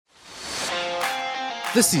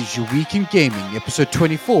This is Your Week in Gaming, episode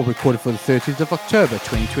 24, recorded for the 30th of October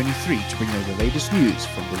 2023, to bring you the latest news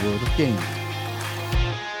from the world of gaming.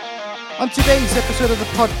 On today's episode of the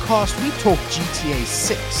podcast, we talk GTA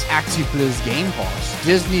 6, ActiBliz Game Pass,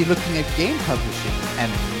 Disney looking at game publishing,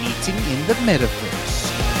 and meeting in the metaverse.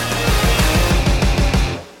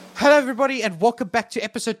 Hello everybody, and welcome back to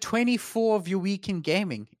episode 24 of Your Week in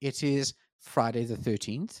Gaming. It is Friday the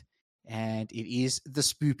 13th. And it is the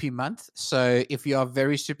spoopy month. So if you are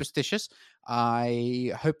very superstitious,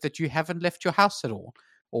 I hope that you haven't left your house at all,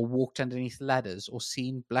 or walked underneath ladders, or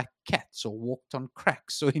seen black cats, or walked on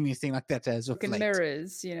cracks, or anything like that as of late.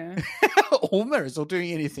 Mirrors, you know. Or mirrors, or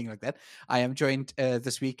doing anything like that. I am joined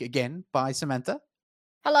this week again by Samantha.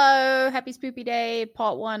 Hello, happy spoopy day,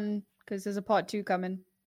 part 1, because there's a part 2 coming.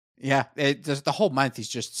 Yeah, the whole month is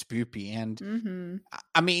just spoopy. And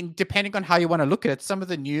I mean, depending on how you want to look at it, some of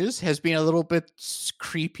the news has been a little bit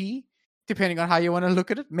creepy, depending on how you want to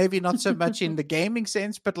look at it. Maybe not so much in the gaming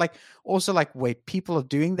sense, but also wait, people are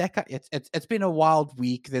doing that. It's been a wild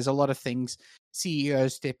week. There's a lot of things,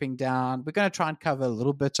 CEOs stepping down. We're going to try and cover a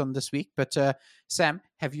little bit on this week. But Sam,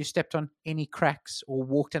 have you stepped on any cracks or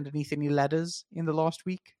walked underneath any ladders in the last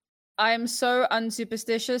week? I am so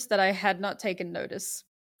unsuperstitious that I had not taken notice.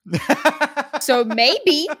 So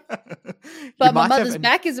maybe, but my mother's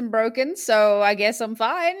back isn't broken, so I guess I'm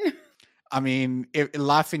fine. I mean,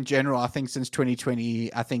 life in general, I think since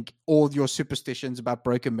 2020, I think all your superstitions about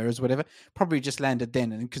broken mirrors, whatever, probably just landed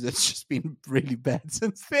then, and because it's just been really bad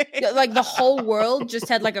since then. Like the whole world just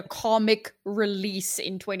had like a karmic release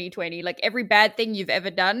in 2020. Like every bad thing you've ever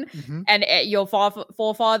done and your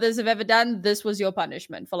forefathers have ever done, this was your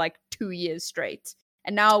punishment for like 2 years straight.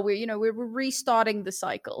 And now we're restarting the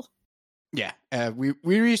cycle. Yeah, we're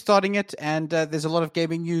restarting it, and there's a lot of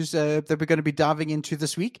gaming news that we're going to be diving into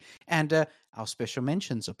this week, and our special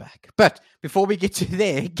mentions are back. But before we get to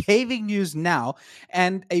there, gaming news now,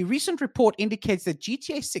 and a recent report indicates that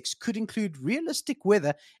GTA 6 could include realistic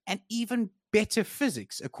weather and even better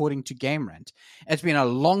physics, according to GameRant. It's been a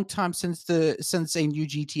long time since a new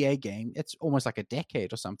GTA game. It's almost like a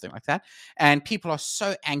decade or something like that. And people are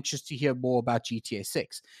so anxious to hear more about GTA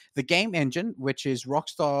 6. The game engine, which is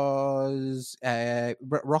Rockstar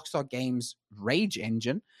Games' Rage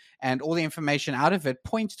engine, and all the information out of it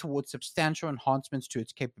points towards substantial enhancements to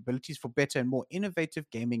its capabilities for better and more innovative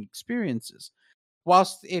gaming experiences.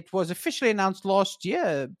 Whilst it was officially announced last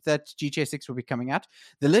year that GTA 6 will be coming out,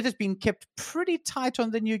 the lid has been kept pretty tight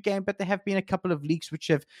on the new game, but there have been a couple of leaks which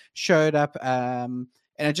have showed up, and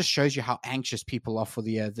it just shows you how anxious people are for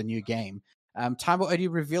the new game. Time will only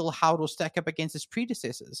reveal how it will stack up against its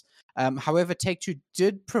predecessors. However, Take-Two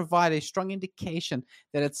did provide a strong indication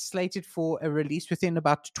that it's slated for a release within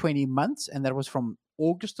about 20 months, and that was from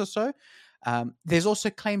August or so. There's also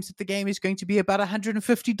claims that the game is going to be about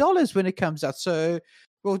 $150 when it comes out. So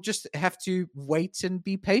we'll just have to wait and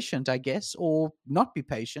be patient, I guess, or not be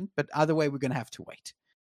patient. But either way, we're going to have to wait.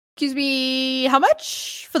 Excuse me, how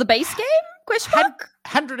much for the base game? Question mark?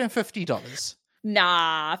 $150.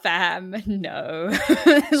 Nah, fam, no.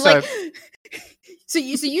 So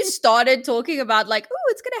you started talking about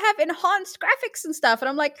it's going to have enhanced graphics and stuff. And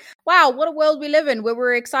I'm like, wow, what a world we live in where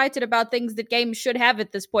we're excited about things that games should have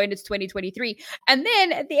at this point. It's 2023. And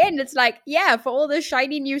then at the end, it's like, yeah, for all the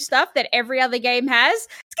shiny new stuff that every other game has,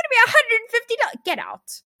 it's going to be $150. Get out.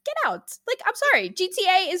 I'm sorry.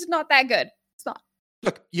 GTA is not that good. It's not.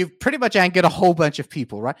 Look, you've pretty much angered a whole bunch of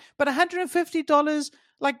people, right? But $150,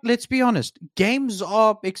 let's be honest, games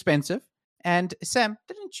are expensive. And Sam,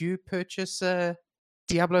 didn't you purchase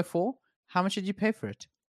Diablo 4? How much did you pay for it?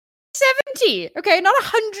 $70. Okay, not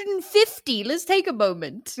 $150. Let's take a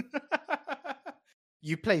moment.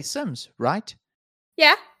 You play Sims, right?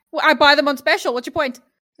 Yeah. Well, I buy them on special. What's your point?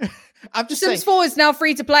 I'm just Sims 4 is now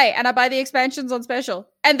free to play, and I buy the expansions on special.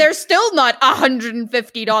 And they're still not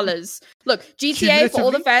 $150. Look, GTA, for all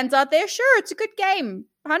the fans out there, sure, it's a good game.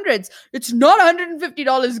 Hundreds. It's not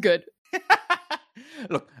 $150 good.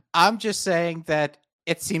 Look, I'm just saying that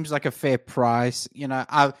it seems like a fair price.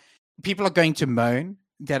 People are going to moan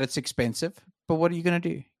that it's expensive, but what are you going to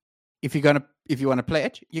do? If you want to play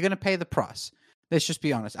it, you're going to pay the price. Let's just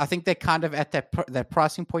be honest. I think they're kind of at that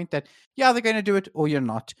pricing point that, yeah, they're going to do it or you're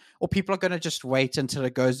not. Or people are going to just wait until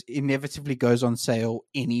it inevitably goes on sale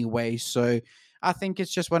anyway. So I think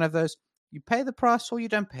it's just one of those, you pay the price or you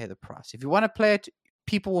don't pay the price. If you want to play it,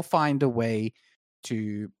 people will find a way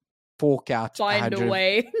to fork out. Find a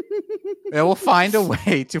way. They will find a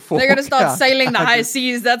way to fork out. They're going to start sailing the high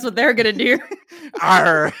seas. That's what they're going to do.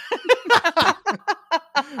 Arr.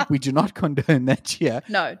 We do not condone that here.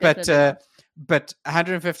 No, definitely not. But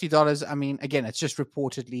 $150, I mean, again, it's just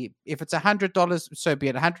reportedly. If it's $100, so be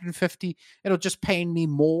it. $150, it'll just pain me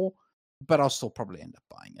more, but I'll still probably end up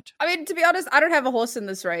buying it. I mean, to be honest, I don't have a horse in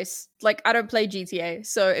this race. Like, I don't play GTA,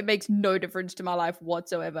 so it makes no difference to my life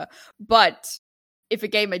whatsoever. But if a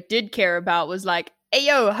game I did care about was like, hey,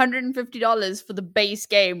 yo, $150 for the base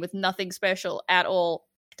game with nothing special at all,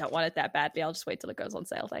 I don't want it that badly. I'll just wait till it goes on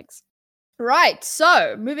sale, thanks. Right,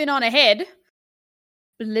 so moving on ahead.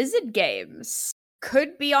 Blizzard games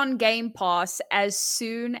could be on Game Pass as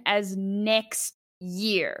soon as next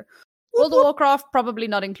year. World of Warcraft probably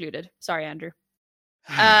not included. Sorry, Andrew.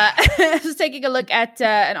 I was taking a look at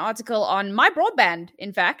an article on My Broadband,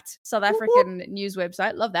 in fact, South African news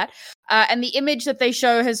website. Love that. And the image that they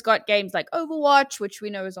show has got games like Overwatch, which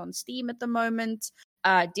we know is on Steam at the moment.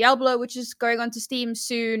 Diablo, which is going onto Steam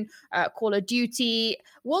soon. Call of Duty.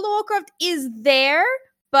 World of Warcraft is there,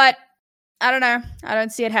 but I don't know. I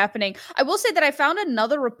don't see it happening. I will say that I found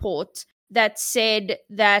another report that said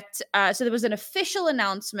that, so there was an official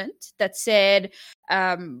announcement that said,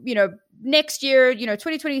 next year,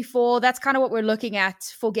 2024, that's kind of what we're looking at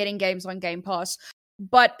for getting games on Game Pass.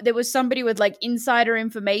 But there was somebody with like insider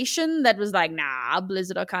information that was like, nah,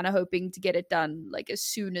 Blizzard are kind of hoping to get it done like as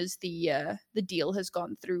soon as the deal has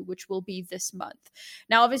gone through, which will be this month.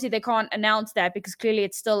 Now, obviously, they can't announce that because clearly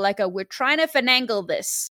it's still like we're trying to finagle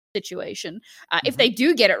this situation. If they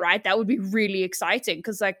do get it right, that would be really exciting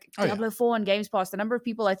because like Diablo 4 on Games Pass, the number of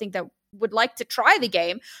people I think that would like to try the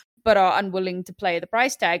game but are unwilling to play the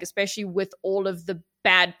price tag, especially with all of the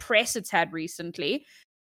bad press it's had recently,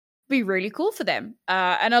 be really cool for them.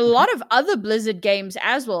 And a lot of other Blizzard games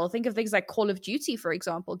as well. Think of things like Call of Duty, for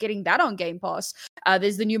example, getting that on Game Pass.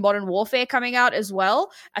 There's the new Modern Warfare coming out as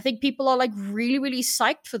well. I think people are like really, really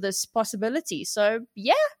psyched for this possibility. So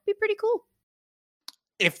yeah, be pretty cool.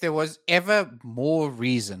 If there was ever more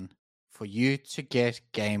reason for you to get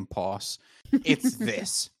Game Pass, it's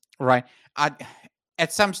this, right?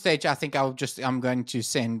 At some stage, I think I'm going to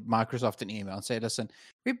send Microsoft an email and say, listen,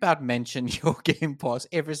 we about mention your Game Pass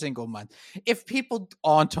every single month. If people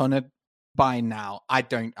aren't on it by now, I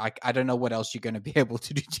don't know what else you're going to be able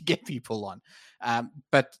to do to get people on.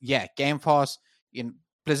 But yeah, Game Pass in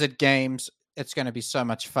Blizzard games, it's going to be so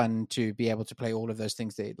much fun to be able to play all of those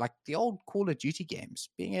things there. Like the old Call of Duty games,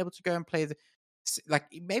 being able to go and play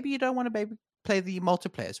maybe you don't want to play the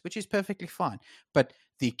multiplayers, which is perfectly fine. But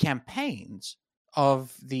the campaigns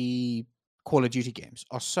of the Call of Duty games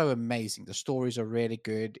are so amazing. The stories are really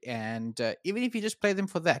good. And even if you just play them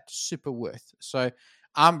for that, super worth. So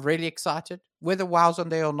I'm really excited. Whether WoW's on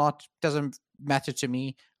there or not doesn't matter to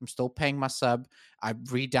me. I'm still paying my sub. I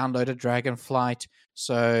re-downloaded Dragonflight.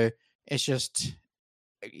 So it's just,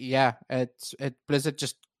 Blizzard,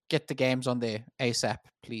 just get the games on there ASAP,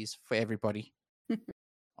 please, for everybody.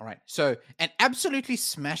 All right. So an absolutely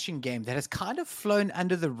smashing game that has kind of flown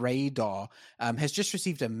under the radar has just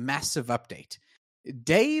received a massive update.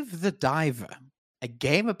 Dave the Diver, a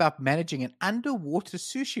game about managing an underwater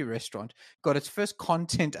sushi restaurant, got its first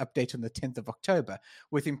content update on the 10th of October,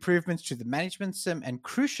 with improvements to the management sim and,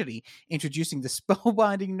 crucially, introducing the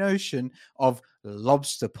spellbinding notion of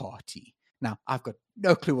lobster party. Now, I've got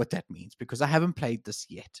no clue what that means because I haven't played this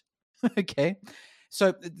yet. Okay.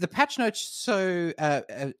 So the patch notes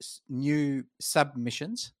new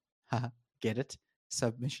submissions. Get it?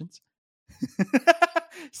 Submissions.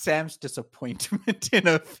 Sam's disappointment in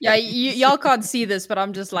her face. Yeah, y'all can't see this, but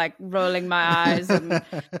I'm just like rolling my eyes. And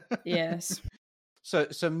yes. So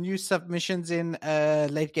some new submissions in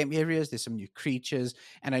late game areas. There's some new creatures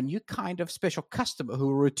and a new kind of special customer who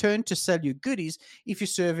will return to sell you goodies if you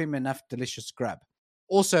serve him enough delicious grub.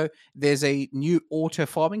 Also, there's a new auto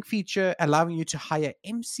farming feature allowing you to hire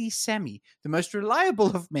MC Sammy, the most reliable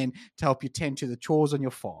of men, to help you tend to the chores on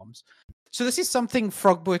your farms. So this is something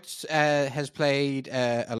Frogboot has played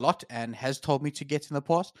a lot and has told me to get in the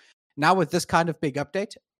past. Now with this kind of big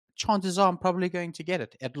update, chances are I'm probably going to get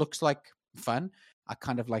it. It looks like fun. I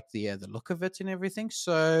kind of like the look of it and everything.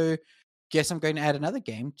 So guess I'm going to add another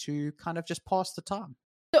game to kind of just pass the time.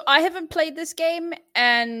 So I haven't played this game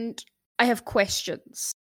and I have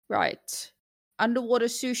questions, right? Underwater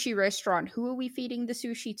sushi restaurant. Who are we feeding the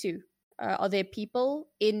sushi to? Are there people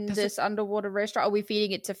in this underwater restaurant? Are we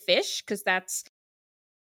feeding it to fish? Because that's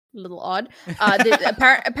a little odd.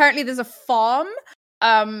 Apparently, there's a farm.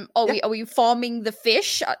 Are we farming the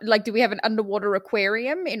fish? Like, do we have an underwater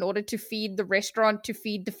aquarium in order to feed the restaurant to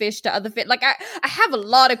feed the fish to other fish? Like, I have a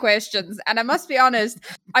lot of questions, and I must be honest,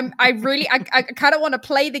 I kind of want to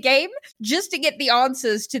play the game just to get the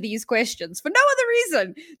answers to these questions for no other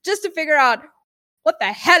reason, just to figure out what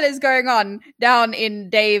the hell is going on down in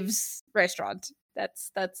Dave's restaurant.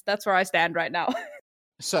 That's where I stand right now.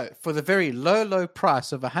 So for the very low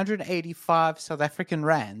price of 185 South African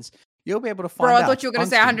rands, you'll be able to find Bro, out. I thought you were going to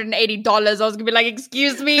say on Steam. $180. I was going to be like,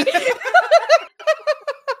 excuse me.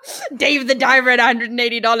 Dave the Diver at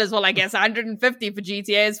 $180. Well, I guess 150 for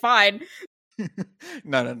GTA is fine.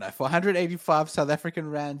 No. For 185 South African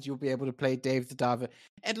rands, you'll be able to play Dave the Diver.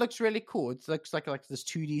 It looks really cool. It looks like this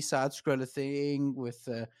 2D side scroller thing with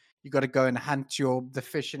you got to go and hunt the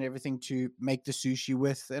fish and everything to make the sushi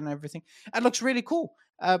with and everything. It looks really cool.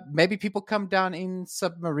 Maybe people come down in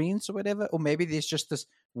submarines or whatever, or maybe there's just this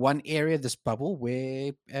one area, this bubble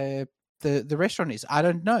where the restaurant is. I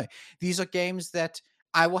don't know. These are games that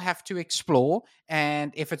I will have to explore,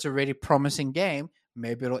 and if it's a really promising game,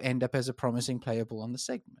 maybe it'll end up as a promising playable on the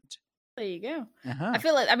segment. There you go. Uh-huh. I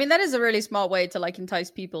feel like, I mean, that is a really smart way to like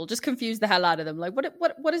entice people. Just confuse the hell out of them. Like,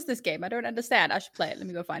 what is this game? I don't understand. I should play it. Let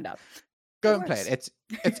me go find out. Go and play it.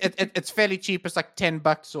 It's fairly cheap. It's like $10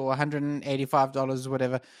 or $185 or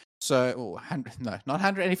whatever. So, not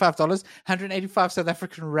 $185, 185 South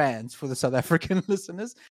African rands for the South African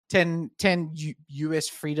listeners. 10 US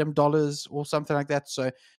freedom dollars or something like that.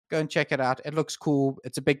 So go and check it out. It looks cool.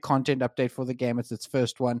 It's a big content update for the game. It's its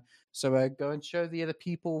first one. So go and show the other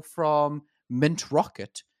people from Mint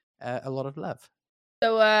Rocket a lot of love.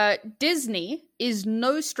 So Disney is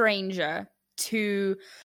no stranger to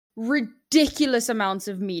ridiculous amounts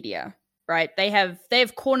of media, right? They have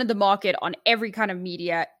cornered the market on every kind of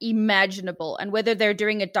media imaginable, and whether they're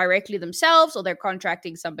doing it directly themselves or they're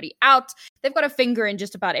contracting somebody out, they've got a finger in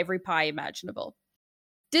just about every pie imaginable.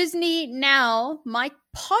 Disney now might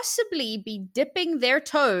possibly be dipping their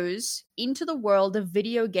toes into the world of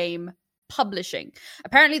video game publishing.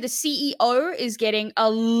 Apparently, the CEO is getting a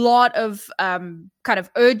lot of kind of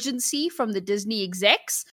urgency from the Disney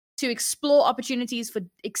execs to explore opportunities for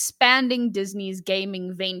expanding Disney's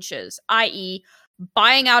gaming ventures, i.e.,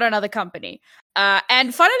 buying out another company.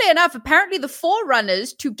 And funnily enough, apparently the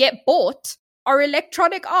forerunners to get bought are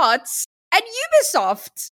Electronic Arts and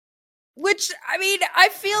Ubisoft. Which, I mean, I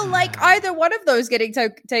feel like either one of those getting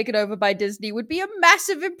taken over by Disney would be a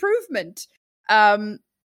massive improvement. And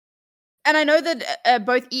I know that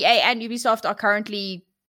both EA and Ubisoft are currently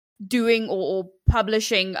doing or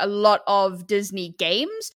publishing a lot of Disney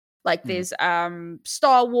games. Like there's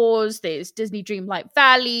Star Wars, there's Disney Dreamlight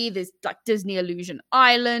Valley, there's like Disney Illusion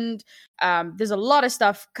Island. There's a lot of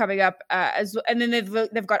stuff coming up, and then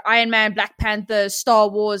they've got Iron Man, Black Panther, Star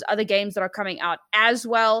Wars, other games that are coming out as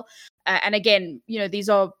well. And again, you know, these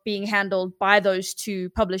are being handled by those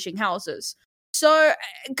two publishing houses. So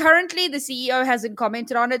currently, the CEO hasn't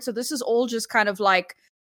commented on it. So this is all just kind of like,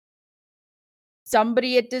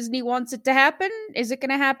 somebody at Disney wants it to happen. Is it going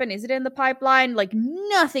to happen? Is it in the pipeline? Like,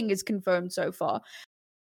 nothing is confirmed so far.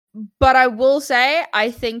 But I will say,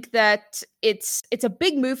 I think that it's a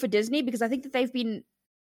big move for Disney, because I think that they've been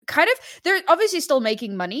they're obviously still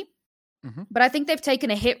making money, but I think they've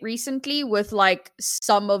taken a hit recently with like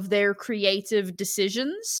some of their creative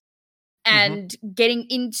decisions. And getting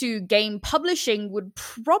into game publishing would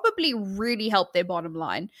probably really help their bottom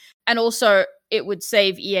line. And also, it would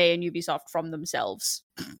save EA and Ubisoft from themselves.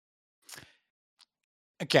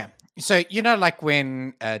 Okay. So, you know, like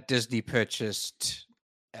when Disney purchased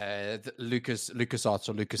LucasArts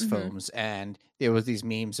or Lucasfilms, and there was these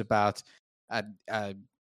memes about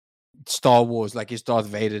Star Wars, like is Darth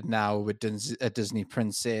Vader now with a Disney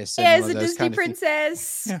princess? Yeah, it's a Disney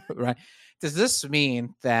princess. Right. Does this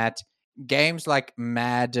mean that games like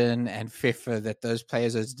Madden and FIFA, that those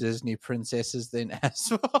players as Disney princesses then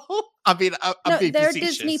as well? I mean, I'm being they're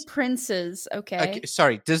facetious. Disney princes, okay?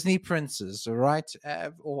 Sorry, Disney princes, all right?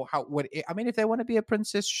 Or how? What? I mean, if they want to be a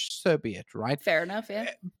princess, so be it, right? Fair enough,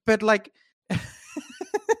 yeah. But like,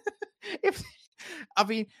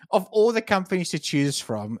 of all the companies to choose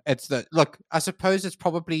from, I suppose it's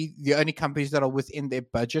probably the only companies that are within their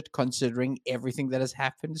budget, considering everything that has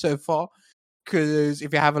happened so far. Because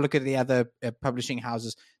if you have a look at the other publishing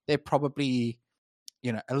houses, they're probably,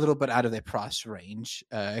 you know, a little bit out of their price range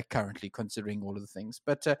currently, considering all of the things.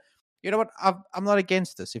 But you know what? I'm not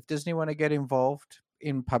against this. If Disney want to get involved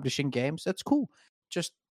in publishing games, that's cool.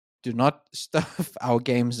 Just do not stuff our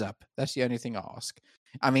games up. That's the only thing I ask.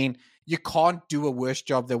 I mean, you can't do a worse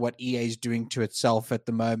job than what EA is doing to itself at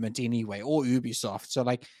the moment anyway, or Ubisoft. So,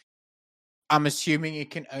 like, I'm assuming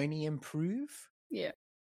it can only improve. Yeah.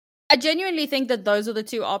 I genuinely think that those are the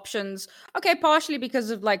two options. Okay, partially because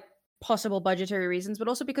of like possible budgetary reasons, but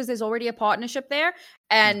also because there's already a partnership there,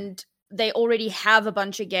 and they already have a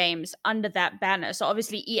bunch of games under that banner. So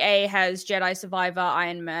obviously EA has Jedi Survivor,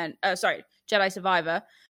 Iron Man,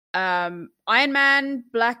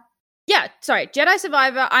 Yeah, sorry. Jedi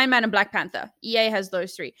Survivor, Iron Man, and Black Panther. EA has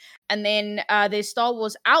those 3. And then there's Star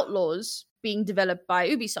Wars Outlaws being developed by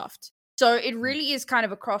Ubisoft. So it really is kind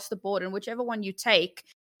of across the board, and whichever one you take,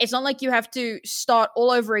 it's not like you have to start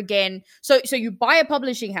all over again. So you buy a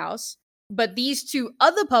publishing house, but these 2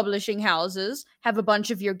 other publishing houses have a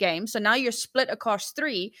bunch of your games. So now you're split across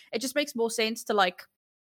 3. It just makes more sense to like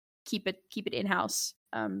keep it in-house.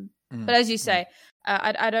 But as you say,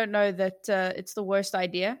 I don't know that it's the worst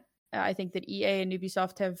idea. I think that EA and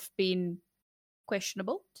Ubisoft have been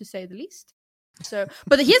questionable, to say the least. So,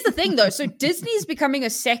 but here's the thing, though. So Disney is becoming a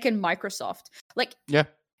second Microsoft. Like, yeah.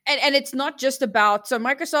 And it's not just about, so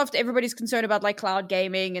Microsoft, everybody's concerned about like cloud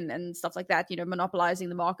gaming and stuff like that, monopolizing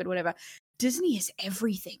the market, whatever. Disney is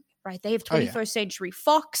everything, right? They have 21st Century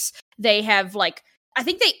Fox. They have like, I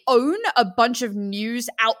think they own a bunch of news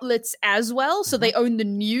outlets as well. So they own the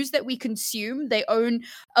news that we consume. They own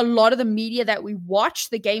a lot of the media that we watch,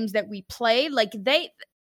 the games that we play. Like they're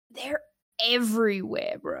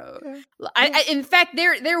everywhere, bro. I in fact,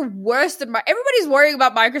 they're worse than everybody's worrying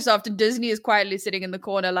about Microsoft, and Disney is quietly sitting in the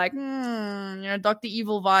corner like, Dr.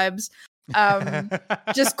 Evil vibes.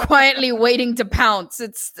 Just quietly waiting to pounce.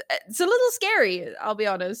 It's a little scary, I'll be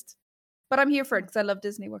honest. But I'm here for it because I love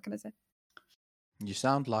Disney. What can I say? You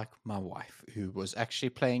sound like my wife, who was actually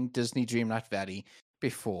playing Disney Dreamlight Valley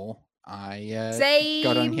before I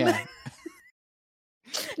got on here.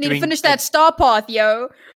 Need to finish that Star Path, yo.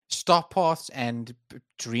 Star Paths and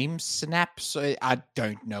Dream Snaps. I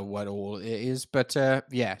don't know what all it is, but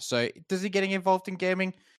yeah. So Disney getting involved in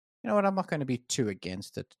gaming. You know what? I'm not going to be too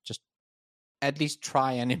against it. Just at least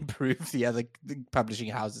try and improve the other publishing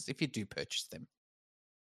houses if you do purchase them.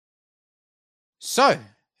 So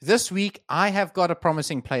this week, I have got a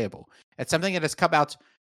promising playable. It's something that has come out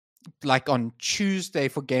like on Tuesday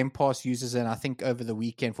for Game Pass users, and I think over the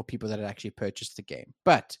weekend for people that had actually purchased the game.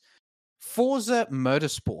 But Forza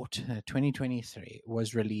Motorsport 2023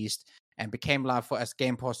 was released and became live for us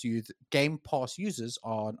Game Pass users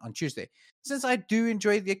on Tuesday. Since I do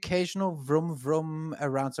enjoy the occasional vroom vroom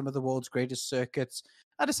around some of the world's greatest circuits,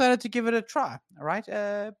 I decided to give it a try. All right.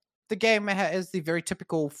 The game has the very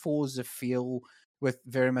typical Forza feel with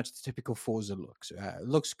very much the typical Forza looks. It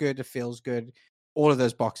looks good. It feels good. All of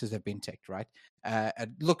those boxes have been ticked, right? It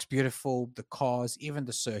looks beautiful. The cars, even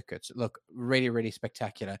the circuits, look really, really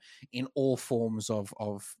spectacular in all forms of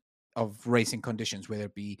racing conditions, whether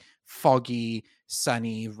it be foggy,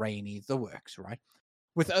 sunny, rainy, the works, right?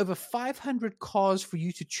 With over 500 cars for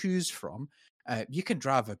you to choose from, you can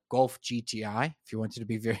drive a Golf GTI if you wanted to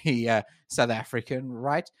be very South African,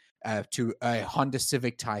 right? To a Honda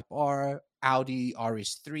Civic Type R, Audi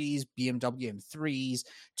RS3s, BMW M3s,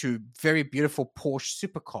 to very beautiful Porsche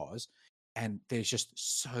supercars. And there's just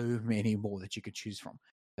so many more that you could choose from.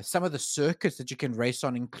 Some of the circuits that you can race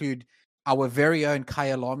on include our very own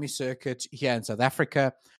Kyalami circuit here in South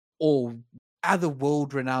Africa, or other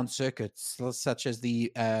world-renowned circuits such as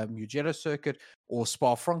the Mugello circuit or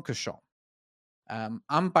Spa-Francorchamps.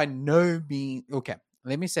 I'm by no means... Okay,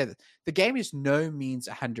 let me say that. The game is no means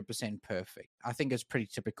 100% perfect. I think it's pretty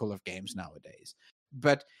typical of games nowadays.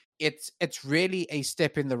 But it's really a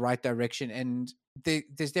step in the right direction, and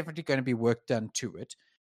there's definitely going to be work done to it.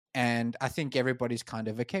 And I think everybody's kind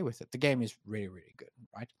of okay with it. The game is really, really good,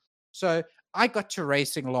 right? So I got to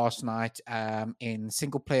racing last night in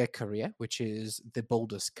single-player career, which is the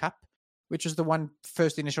Builders Cup, which is the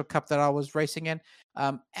first initial cup that I was racing in.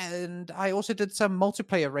 And I also did some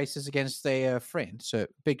multiplayer races against a friend. So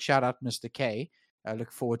big shout out, Mr. K. I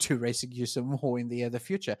look forward to racing you some more in the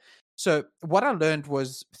future. So what I learned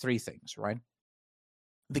was 3 things, right?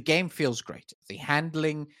 The game feels great. The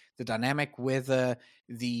handling, the dynamic weather,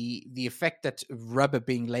 the effect that rubber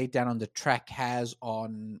being laid down on the track has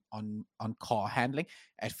on car handling,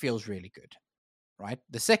 it feels really good. Right.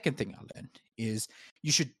 The second thing I learned is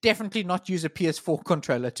you should definitely not use a PS4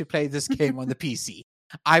 controller to play this game on the PC.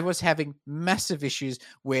 I was having massive issues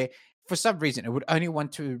where, for some reason, it would only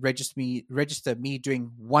want to register me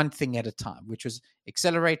doing one thing at a time, which was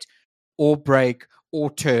accelerate or brake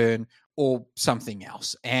or turn or something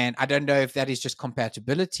else. And I don't know if that is just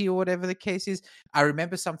compatibility or whatever the case is. I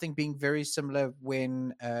remember something being very similar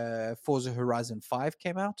when Forza Horizon 5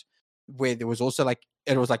 came out, where there was also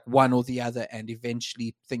it was like one or the other, and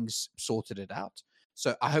eventually things sorted it out.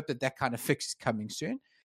 So I hope that kind of fix is coming soon.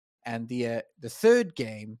 And the third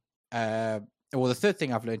game, the third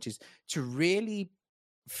thing I've learned is to really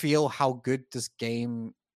feel how good this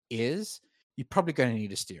game is, you're probably going to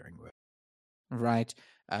need a steering wheel, right?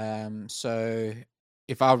 So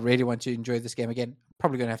if I really want to enjoy this game again, I'm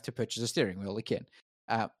probably going to have to purchase a steering wheel again.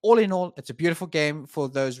 All in all, it's a beautiful game for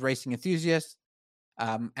those racing enthusiasts.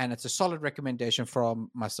 And it's a solid recommendation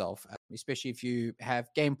from myself, especially if you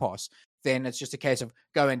have Game Pass. Then it's just a case of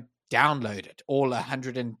go and download it, all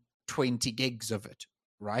 120 gigs of it,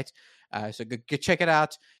 right? So go check it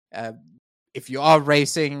out. If you are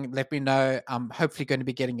racing, let me know. I'm hopefully going to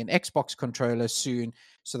be getting an Xbox controller soon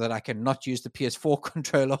so that I can not use the PS4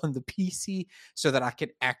 controller on the PC so that I can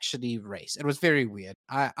actually race. It was very weird.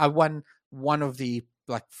 I won one of the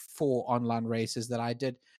 4 online races that I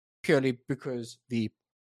did purely because the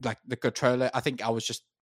controller, I think I was just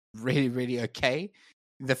really, really okay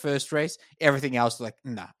the first race. Everything else,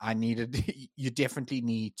 you definitely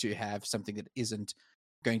need to have something that isn't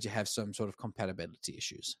going to have some sort of compatibility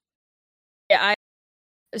issues. Yeah,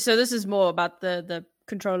 so this is more about the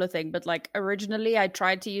controller thing, but originally I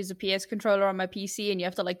tried to use a PS controller on my PC, and you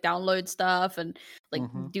have to download stuff and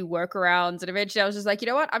do workarounds, and eventually I was just like, you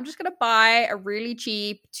know what, I'm just gonna buy a really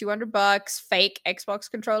cheap $200 fake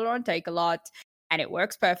Xbox controller on Takealot, and it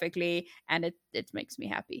works perfectly, and it makes me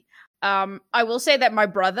happy. I will say that my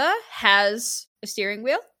brother has a steering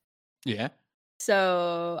wheel. Yeah.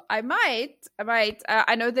 So I might.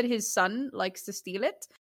 I know that his son likes to steal it.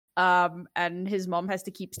 And his mom has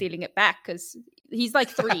to keep stealing it back because he's 3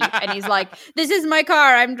 and he's like, this is my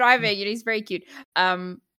car, I'm driving. He's very cute.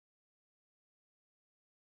 Yeah,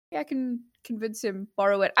 I can convince him,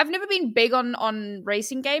 borrow it. I've never been big on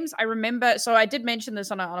racing games. I remember, so I did mention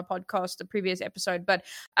this on a podcast, a previous episode, but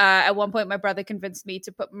at one point my brother convinced me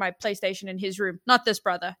to put my PlayStation in his room. Not this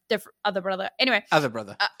brother, different other brother. Anyway. Other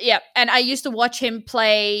brother. Yeah, and I used to watch him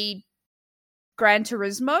play Gran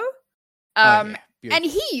Turismo. Yeah. And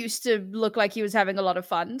he used to look like he was having a lot of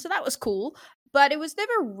fun, so that was cool. But it was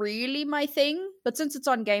never really my thing. But since it's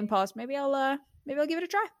on Game Pass, maybe I'll give it a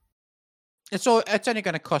try. It's only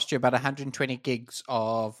going to cost you about 120 gigs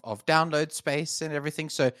of download space and everything,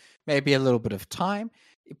 so maybe a little bit of time.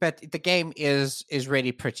 But the game is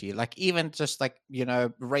really pretty. Even just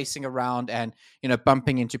racing around and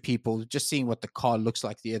bumping into people, just seeing what the car looks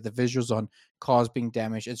like, the visuals on cars being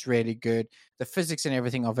damaged, it's really good. The physics and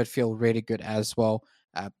everything of it feel really good as well.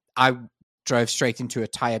 I drove straight into a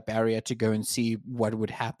tire barrier to go and see what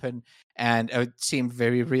would happen, and it seemed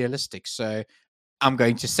very realistic. So I'm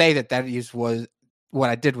going to say that was what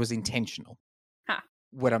I did was intentional. Huh.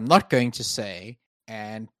 What I'm not going to say,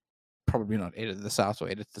 and probably not edit this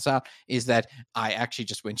out, is that I actually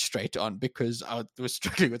just went straight on because I was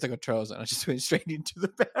struggling with the controls, and I just went straight into the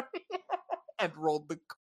barrier and rolled the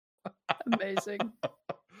car. Amazing.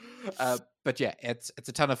 But yeah, it's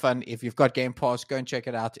a ton of fun. If you've got Game Pass, go and check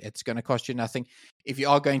it out. It's going to cost you nothing. If you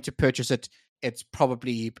are going to purchase it, it's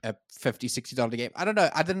probably a $50, $60 game. I don't know.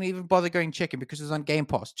 I didn't even bother going checking because it's on Game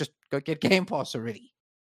Pass. Just go get Game Pass already.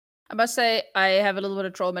 I must say, I have a little bit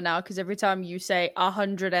of trauma now because every time you say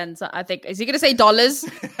 100 and I think, is he going to say dollars?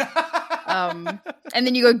 And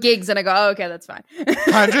then you go gigs, and I go, oh, okay, that's fine.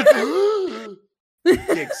 100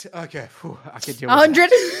 gigs. Okay, I can deal with 100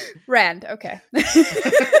 rand. Okay.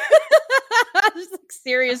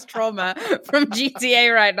 Serious trauma from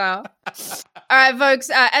GTA right now. All right, folks.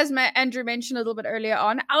 As Andrew mentioned a little bit earlier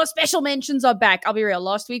on, our special mentions are back. I'll be real.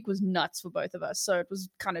 Last week was nuts for both of us, so it was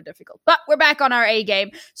kind of difficult. But we're back on our A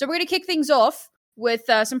game. So we're going to kick things off with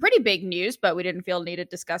some pretty big news, but we didn't feel needed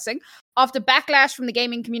discussing. After backlash from the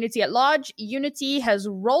gaming community at large, Unity has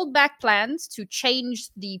rolled back plans to change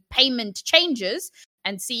the payment changes,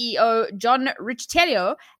 and CEO John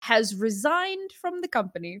Riccitiello has resigned from the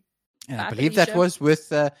company. And I believe that was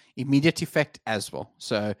with immediate effect as well.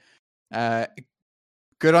 So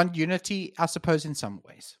good on Unity, I suppose, in some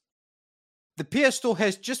ways. The PS Store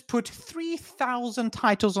has just put 3,000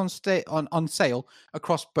 titles on sale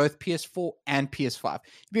across both PS4 and PS5.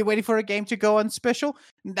 You've been waiting for a game to go on special?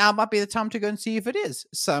 Now might be the time to go and see if it is.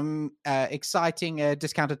 Some exciting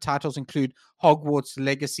discounted titles include Hogwarts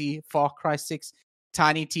Legacy, Far Cry 6,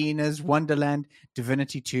 Tiny Tina's Wonderland,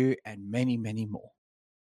 Divinity 2, and many, many more.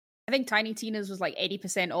 I think Tiny Tina's was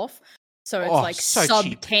 80% off. So it's so sub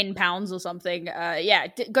cheap. £10 or something. Yeah,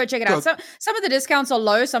 go check it out. Some of the discounts are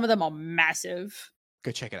low, some of them are massive.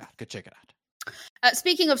 Go check it out.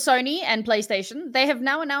 Speaking of Sony and PlayStation, they have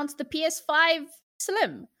now announced the PS5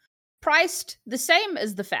 Slim, priced the same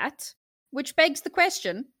as the Fat, which begs the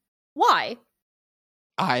question, why?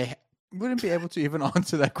 I wouldn't be able to even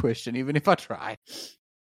answer that question, even if I tried.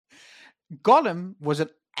 Gollum was an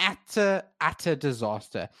utter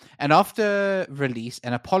disaster, and after release,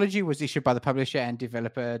 an apology was issued by the publisher and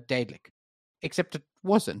developer Daedalic. Except it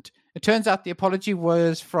wasn't. It turns out the apology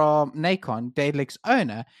was from Nacon, Daedalic's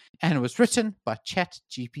owner, and was written by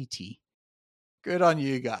ChatGPT. Good on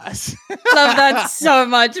you guys. Love that so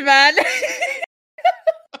much, man.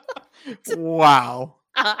 Wow.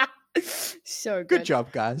 So good. Good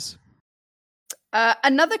job, guys.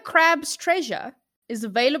 Another Crab's Treasure is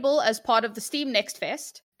available as part of the Steam Next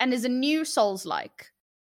Fest and is a new Souls-like.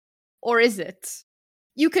 Or is it?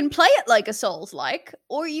 You can play it like a Souls-like,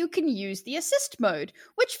 or you can use the assist mode,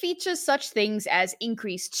 which features such things as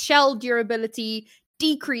increased shell durability,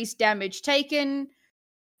 decreased damage taken,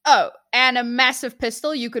 and a massive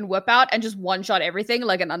pistol you can whip out and just one-shot everything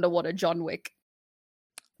like an underwater John Wick.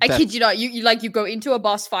 I kid you not, you go into a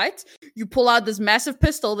boss fight, you pull out this massive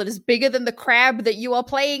pistol that is bigger than the crab that you are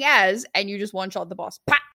playing as, and you just one-shot the boss.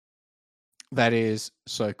 Pah! That is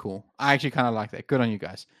so cool. I actually kind of like that. Good on you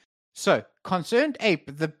guys. So, Concerned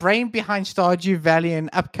Ape, the brain behind Stardew Valley and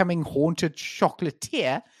upcoming Haunted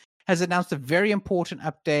Chocolatier, has announced a very important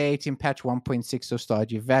update in patch 1.6 of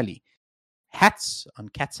Stardew Valley. Hats on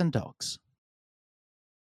cats and dogs.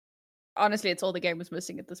 Honestly, it's all the game was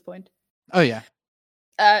missing at this point. Oh, yeah.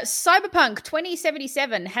 Cyberpunk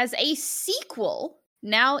 2077 has a sequel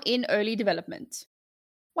now in early development.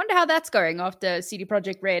 Wonder how that's going after CD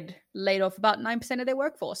Projekt Red laid off about 9% of their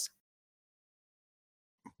workforce.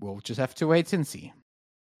 We'll just have to wait and see.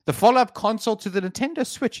 The follow-up console to the Nintendo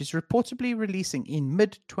Switch is reportedly releasing in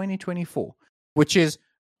mid-2024, which is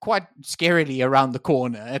quite scarily around the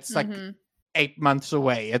corner. It's like 8 months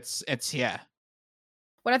away. It's here.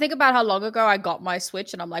 When I think about how long ago I got my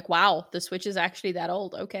Switch, and I'm like, wow, the Switch is actually that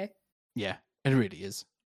old. Okay. Yeah, it really is.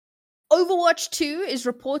 Overwatch 2 is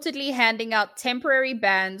reportedly handing out temporary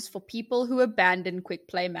bans for people who abandon quick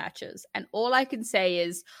play matches. And all I can say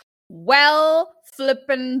is, well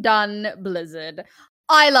flippin' done, Blizzard.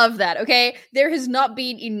 I love that, okay? There has not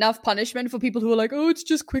been enough punishment for people who are like, oh, it's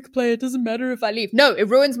just quick play. It doesn't matter if I leave. No, it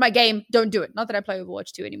ruins my game. Don't do it. Not that I play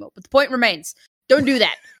Overwatch 2 anymore, but the point remains. Don't do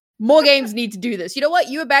that. More games need to do this. You know what?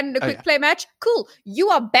 You abandoned a quick play match. Cool. You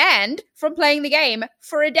are banned from playing the game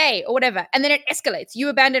for a day or whatever. And then it escalates. You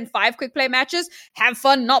abandon 5 quick play matches. Have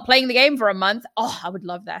fun not playing the game for a month. Oh, I would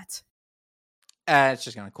love that. It's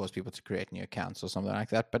just going to cause people to create new accounts or something like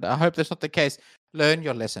that. But I hope that's not the case. Learn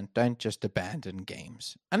your lesson. Don't just abandon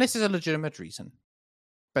games. Unless there's a legitimate reason.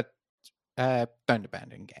 But don't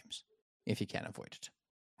abandon games if you can avoid it.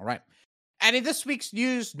 All right. And in this week's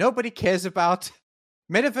news, nobody cares about.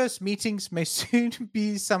 Metaverse meetings may soon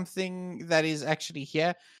be something that is actually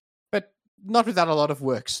here, but not without a lot of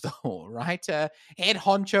work still, right? Head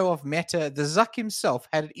honcho of Meta, the Zuck himself,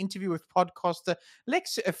 had an interview with podcaster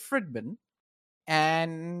Lex Fridman,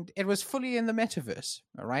 and it was fully in the metaverse,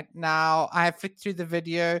 all right? Now, I have flicked through the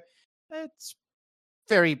video. It's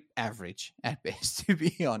very average at best, to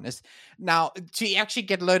be honest. Now, to actually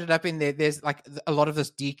get loaded up in there, there's like a lot of this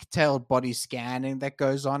detailed body scanning that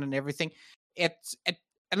goes on and everything. It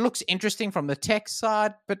looks interesting from the tech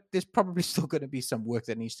side, but there's probably still going to be some work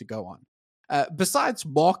that needs to go on. Besides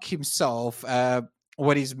Mark himself,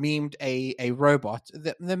 what he's memed a robot,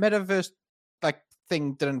 the metaverse like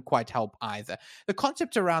thing didn't quite help either. The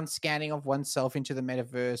concept around scanning of oneself into the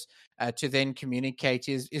metaverse to then communicate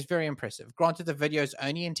is very impressive. Granted, the video is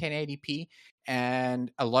only in 1080p,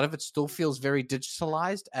 and a lot of it still feels very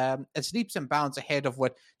digitalized. It's leaps and bounds ahead of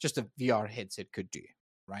what just a VR headset could do,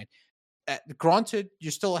 right? Granted, you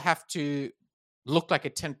still have to look like a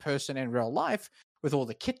 10 person in real life with all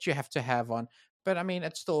the kit you have to have on, but I mean,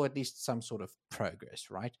 it's still at least some sort of progress,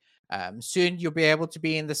 right? Soon you'll be able to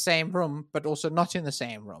be in the same room, but also not in the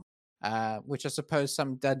same room, which I suppose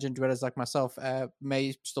some dungeon dwellers like myself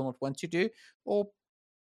may still not want to do, or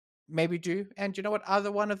maybe do. And you know what?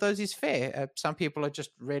 Either one of those is fair. Some people are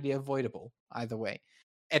just really avoidable either way.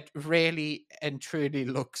 It really and truly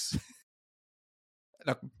looks...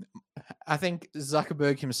 Look, I think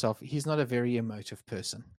Zuckerberg himself, he's not a very emotive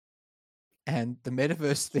person. And the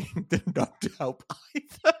metaverse thing did not help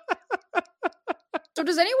either. So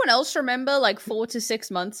does anyone else remember like 4 to 6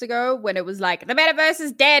 months ago when it was like, the metaverse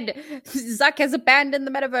is dead. Zuck has abandoned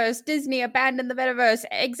the metaverse. Disney abandoned the metaverse.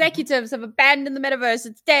 Executives have abandoned the metaverse.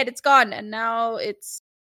 It's dead. It's gone. And now it's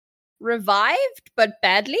revived, but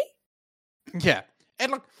badly. Yeah.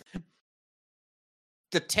 And look,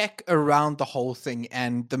 the tech around the whole thing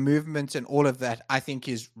and the movement and all of that, I think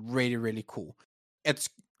is really, really cool. It's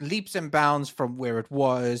leaps and bounds from where it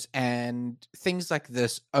was, and things like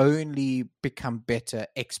this only become better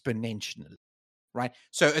exponentially, right?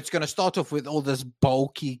 So it's going to start off with all this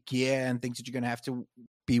bulky gear and things that you're going to have to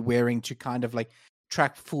be wearing to kind of like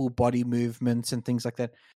track full body movements and things like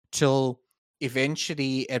that, till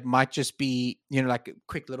eventually it might just be, you know, like a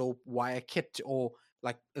quick little wire kit or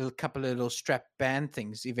like a couple of little strap band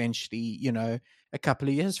things eventually, you know, a couple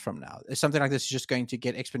of years from now. Something like this is just going to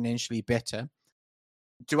get exponentially better.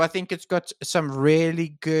 Do I think it's got some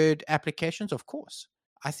really good applications? Of course.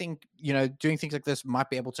 I think, doing things like this might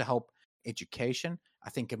be able to help education. I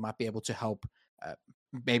think it might be able to help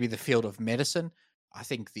maybe the field of medicine. I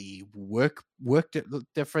think the work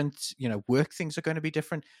different, work things are going to be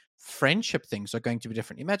different. Friendship things are going to be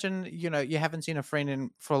different. Imagine, you haven't seen a friend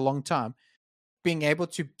for a long time. Being able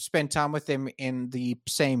to spend time with them in the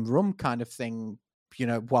same room kind of thing,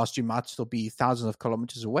 whilst you might still be thousands of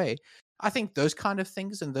kilometers away. I think those kind of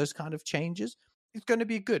things and those kind of changes is going to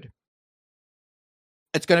be good.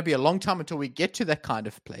 It's going to be a long time until we get to that kind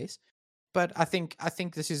of place. But I think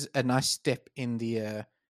this is a nice step in the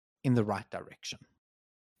right direction.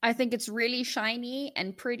 I think it's really shiny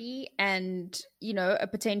and pretty and, a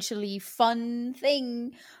potentially fun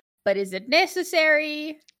thing. But is it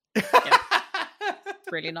necessary? Yeah.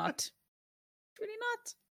 It's really not. Really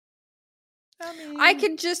not. I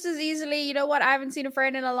could just as easily, I haven't seen a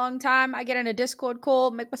friend in a long time. I get in a Discord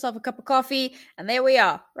call, make myself a cup of coffee, and there we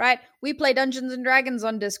are, right? We play Dungeons and Dragons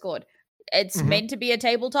on Discord. It's meant to be a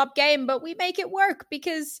tabletop game, but we make it work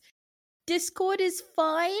because Discord is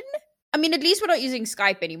fine. I mean, at least we're not using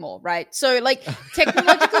Skype anymore, right? So,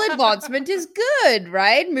 technological advancement is good,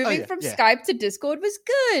 right? Moving from Skype to Discord was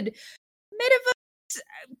good. Metaverse,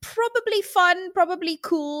 probably fun, probably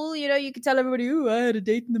cool. You could tell everybody, "Ooh, I had a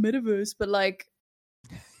date in the metaverse," but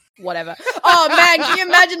whatever. Oh man, can you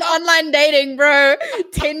imagine online dating, bro?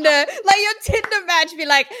 Tinder, your Tinder match be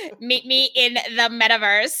like, "Meet me in the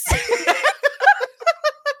metaverse."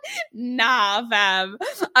 Nah, fam.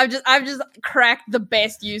 I've just cracked the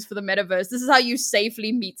best use for the metaverse. This is how you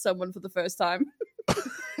safely meet someone for the first time.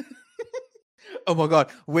 Oh my god,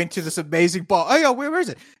 went to this amazing bar. Oh yeah, where is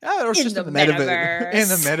it? Oh, it was just in the metaverse. In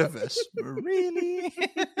the metaverse. Really?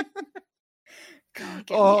 God,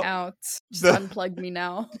 get me out. Just unplug me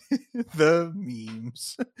now. The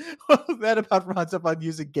memes. Well, that about rounds up our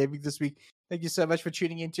news and gaming this week. Thank you so much for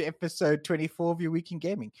tuning in to episode 24 of Your Week in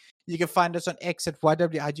Gaming. You can find us on X at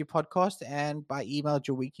YWIG Podcast and by email at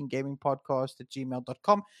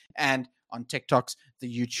yourweekingamingpodcast@gmail.com and on TikToks,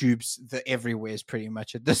 the YouTubes, the everywheres pretty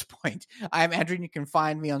much at this point. I'm Andrew and you can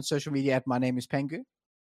find me on social media at My Name is Pengu.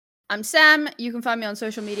 I'm Sam. You can find me on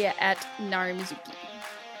social media at Narimizuki.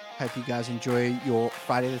 Hope you guys enjoy your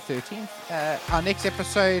Friday the 13th. Our next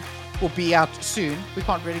episode will be out soon. We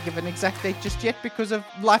can't really give an exact date just yet because of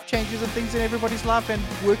life changes and things in everybody's life and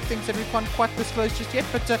work things that we can't quite disclose just yet.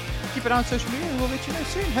 But keep it on social media and we'll let you know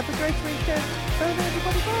soon. Have a great weekend. Bye,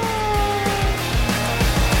 everybody. Bye.